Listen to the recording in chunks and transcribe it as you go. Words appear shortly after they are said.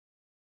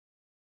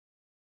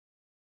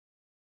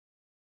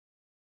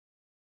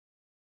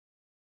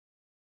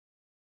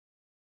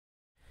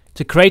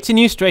To create a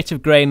new straight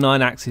of grain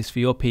line axis for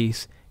your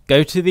piece,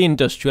 go to the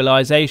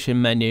Industrialization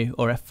menu,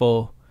 or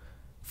F4.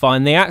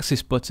 Find the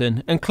Axis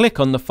button and click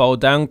on the fold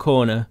down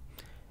corner.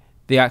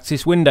 The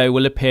Axis window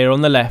will appear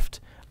on the left.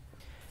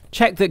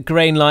 Check that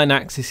grain line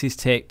axis is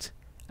ticked,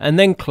 and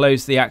then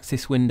close the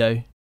Axis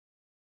window.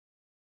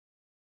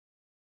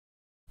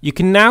 You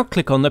can now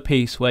click on the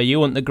piece where you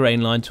want the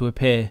grain line to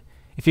appear.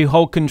 If you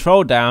hold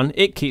Ctrl down,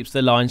 it keeps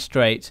the line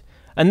straight,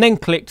 and then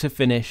click to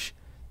finish.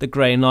 The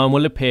grain line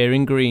will appear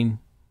in green.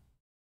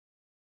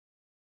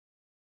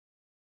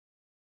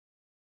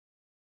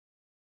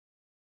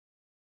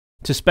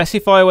 To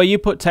specify where you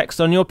put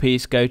text on your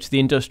piece, go to the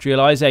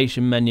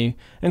Industrialization menu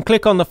and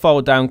click on the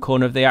fold down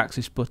corner of the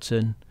Axis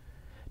button.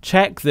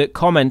 Check that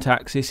Comment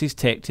Axis is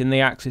ticked in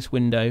the Axis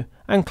window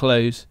and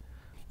close.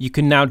 You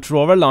can now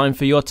draw a line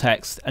for your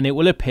text and it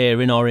will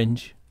appear in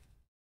orange.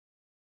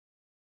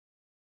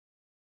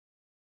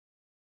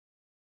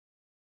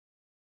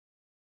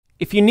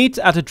 If you need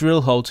to add a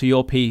drill hole to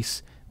your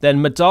piece,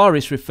 then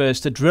Modaris refers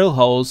to drill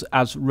holes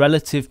as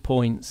relative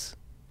points.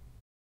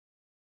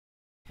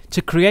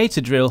 To create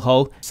a drill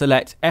hole,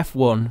 select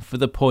F1 for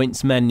the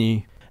Points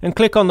menu and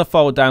click on the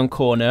fold down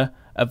corner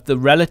of the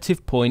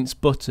Relative Points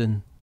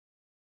button.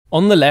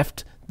 On the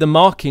left, the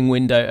Marking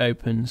window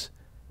opens.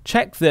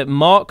 Check that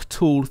Mark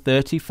Tool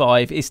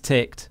 35 is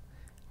ticked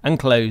and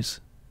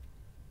close.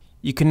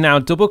 You can now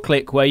double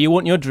click where you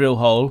want your drill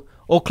hole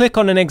or click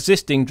on an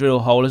existing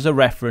drill hole as a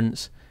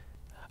reference.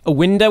 A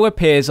window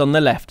appears on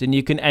the left and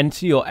you can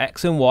enter your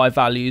X and Y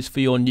values for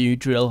your new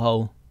drill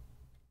hole.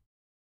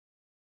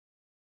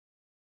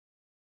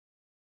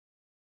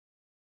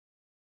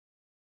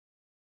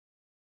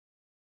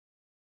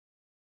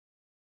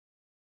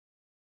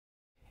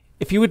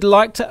 If you would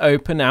like to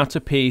open out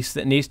a piece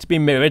that needs to be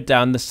mirrored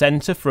down the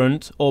centre,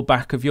 front or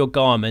back of your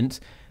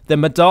garment,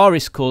 then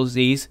Modaris calls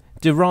these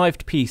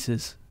derived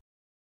pieces.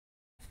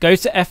 Go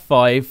to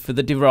F5 for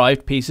the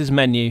derived pieces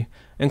menu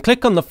and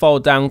click on the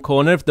fold down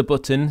corner of the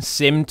button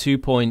Sim 2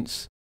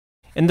 points.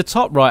 In the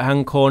top right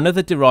hand corner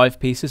the derived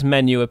pieces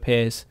menu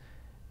appears.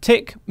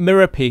 Tick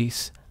Mirror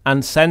Piece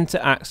and Centre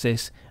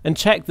Axis and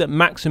check that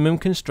Maximum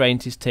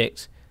Constraint is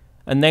ticked,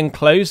 and then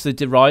close the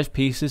derived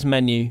pieces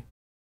menu.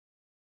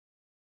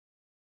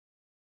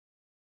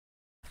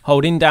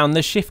 Holding down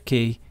the Shift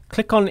key,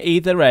 click on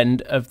either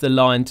end of the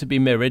line to be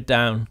mirrored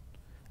down,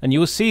 and you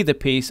will see the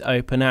piece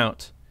open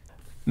out.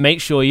 Make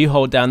sure you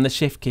hold down the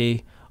Shift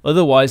key,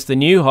 otherwise the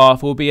new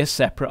half will be a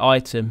separate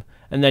item,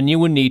 and then you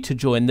will need to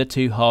join the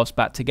two halves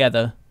back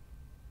together.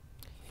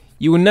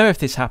 You will know if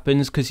this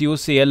happens because you will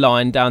see a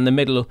line down the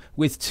middle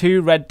with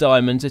two red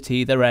diamonds at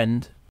either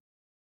end.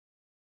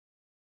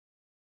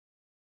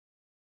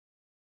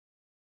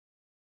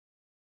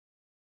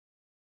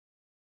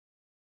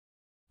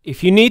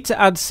 If you need to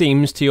add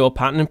seams to your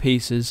pattern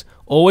pieces,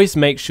 always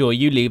make sure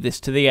you leave this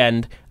to the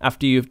end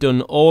after you've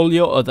done all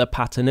your other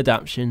pattern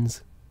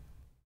adaptations.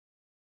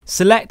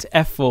 Select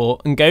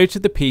F4 and go to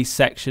the Piece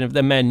section of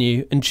the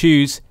menu and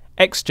choose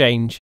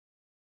Exchange.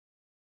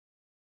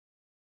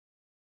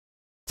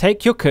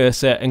 Take your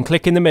cursor and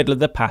click in the middle of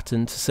the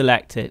pattern to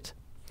select it.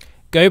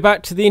 Go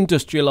back to the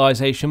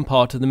Industrialization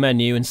part of the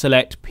menu and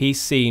select Piece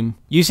Seam.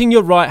 Using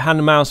your right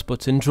hand mouse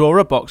button, draw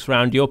a box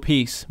around your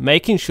piece,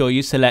 making sure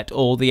you select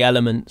all the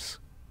elements.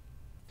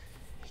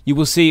 You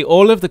will see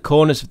all of the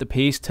corners of the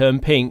piece turn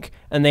pink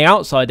and the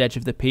outside edge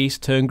of the piece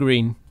turn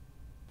green.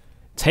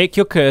 Take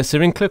your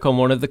cursor and click on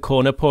one of the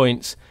corner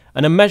points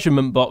and a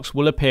measurement box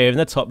will appear in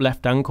the top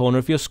left hand corner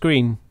of your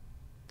screen.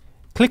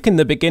 Click in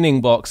the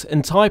beginning box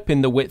and type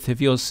in the width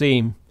of your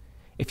seam.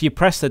 If you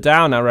press the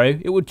down arrow,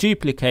 it will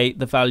duplicate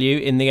the value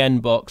in the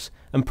end box,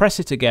 and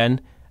press it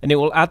again and it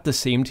will add the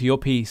seam to your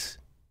piece.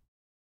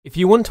 If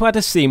you want to add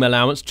a seam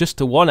allowance just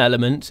to one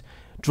element,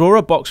 draw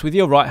a box with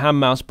your right hand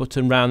mouse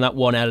button round that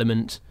one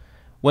element.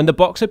 When the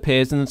box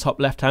appears in the top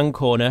left hand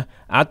corner,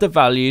 add the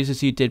values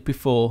as you did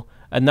before,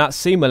 and that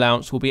seam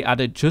allowance will be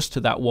added just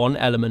to that one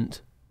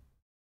element.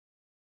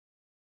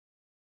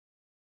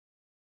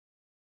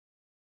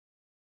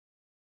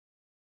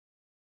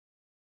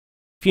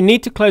 If you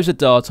need to close a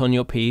dart on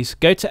your piece,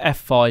 go to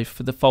F5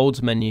 for the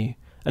Folds menu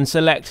and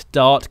select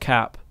Dart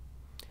Cap.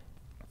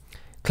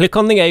 Click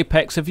on the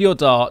apex of your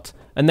dart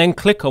and then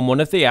click on one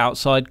of the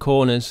outside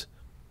corners.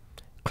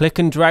 Click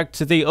and drag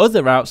to the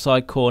other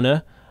outside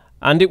corner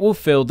and it will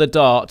fill the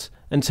dart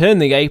and turn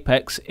the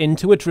apex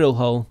into a drill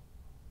hole.